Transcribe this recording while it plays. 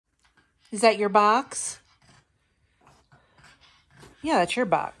Is that your box? Yeah, that's your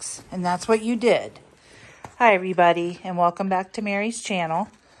box. And that's what you did. Hi, everybody, and welcome back to Mary's channel.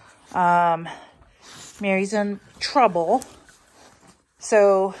 Mary's in trouble.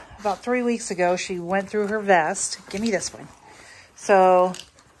 So, about 3 weeks ago, she went through her vest. Give me this one. So,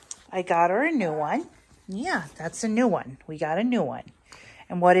 I got her a new one. Yeah, that's a new one. We got a new one.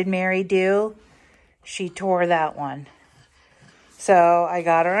 And what did Mary do? She tore that one. So, I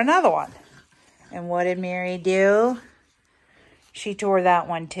got her another one. And what did Mary do? She tore that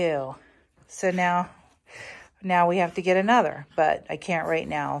one too. So now we have to get another, but I can't right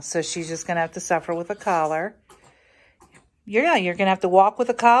now. So she's just going to have to suffer with a collar. You're going to have to walk with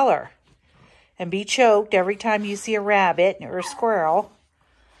a collar and be choked every time you see a rabbit or a squirrel.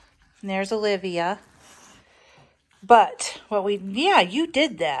 And there's Olivia. But you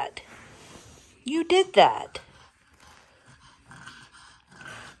did that. You did that.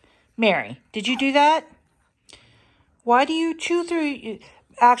 Mary, did you do that? Why do you chew through?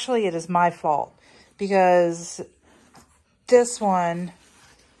 Actually, it is my fault because this one,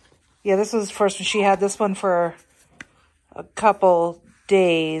 this was the first one. She had this one for a couple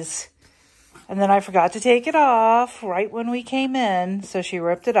days, and then I forgot to take it off right when we came in, so she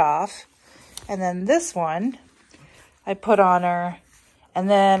ripped it off. And then this one, I put on her, and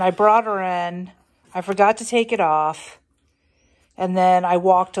then I brought her in. I forgot to take it off. And then I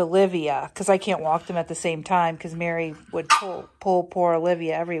walked Olivia, because I can't walk them at the same time, because Mary would pull poor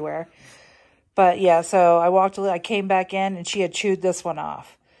Olivia everywhere. But yeah, so I walked Olivia, I came back in, and she had chewed this one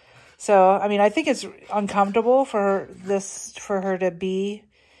off. So, I mean, I think it's uncomfortable for her to be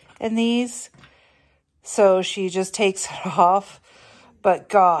in these. So she just takes it off. But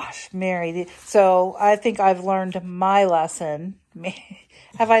gosh, Mary. So I think I've learned my lesson.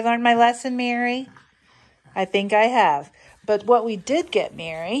 Have I learned my lesson, Mary? I think I have. But what we did get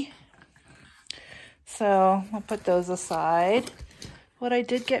Mary, so I'll put those aside. What I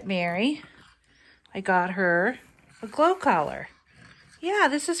did get Mary, I got her a glow collar. Yeah,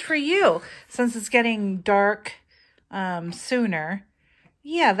 this is for you. Since it's getting dark sooner.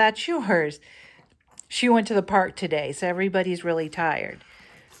 Yeah, that's yours. She went to the park today, so everybody's really tired.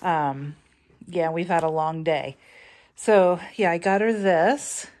 Yeah, we've had a long day. So, yeah, I got her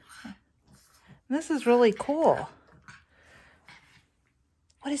this. This is really cool.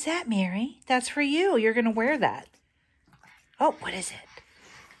 What is that, Mary? That's for you. You're going to wear that. Oh, what is it?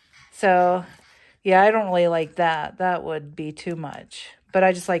 So, yeah, I don't really like that. That would be too much. But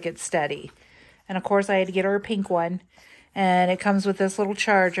I just like it steady. And, of course, I had to get her a pink one. And it comes with this little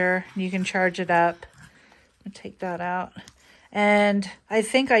charger. You can charge it up. I'll take that out. And I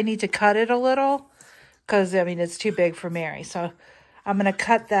think I need to cut it a little. Because, I mean, it's too big for Mary. So, I'm going to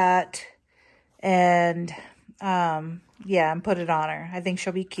cut that. And, yeah, and put it on her. I think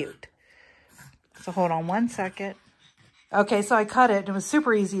she'll be cute. So hold on one second. Okay, so I cut it. It was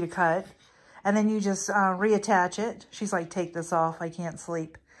super easy to cut. And then you just reattach it. She's like, take this off. I can't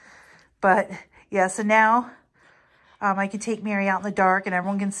sleep. But, yeah, so now I can take Mary out in the dark and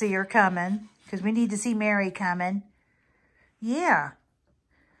everyone can see her coming. Because we need to see Mary coming. Yeah.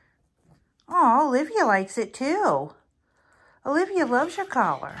 Oh, Olivia likes it too. Olivia loves your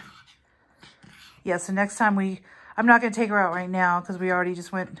collar. Yeah, so next time I'm not going to take her out right now because we already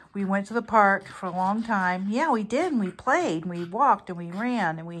we went to the park for a long time. Yeah, we did, and we played, and we walked, and we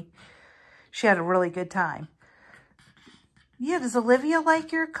ran, and she had a really good time. Yeah, does Olivia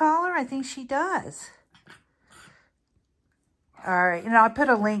like your collar? I think she does. All right, and I'll put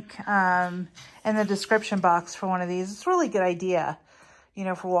a link in the description box for one of these. It's a really good idea,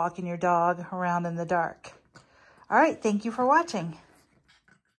 for walking your dog around in the dark. All right, thank you for watching.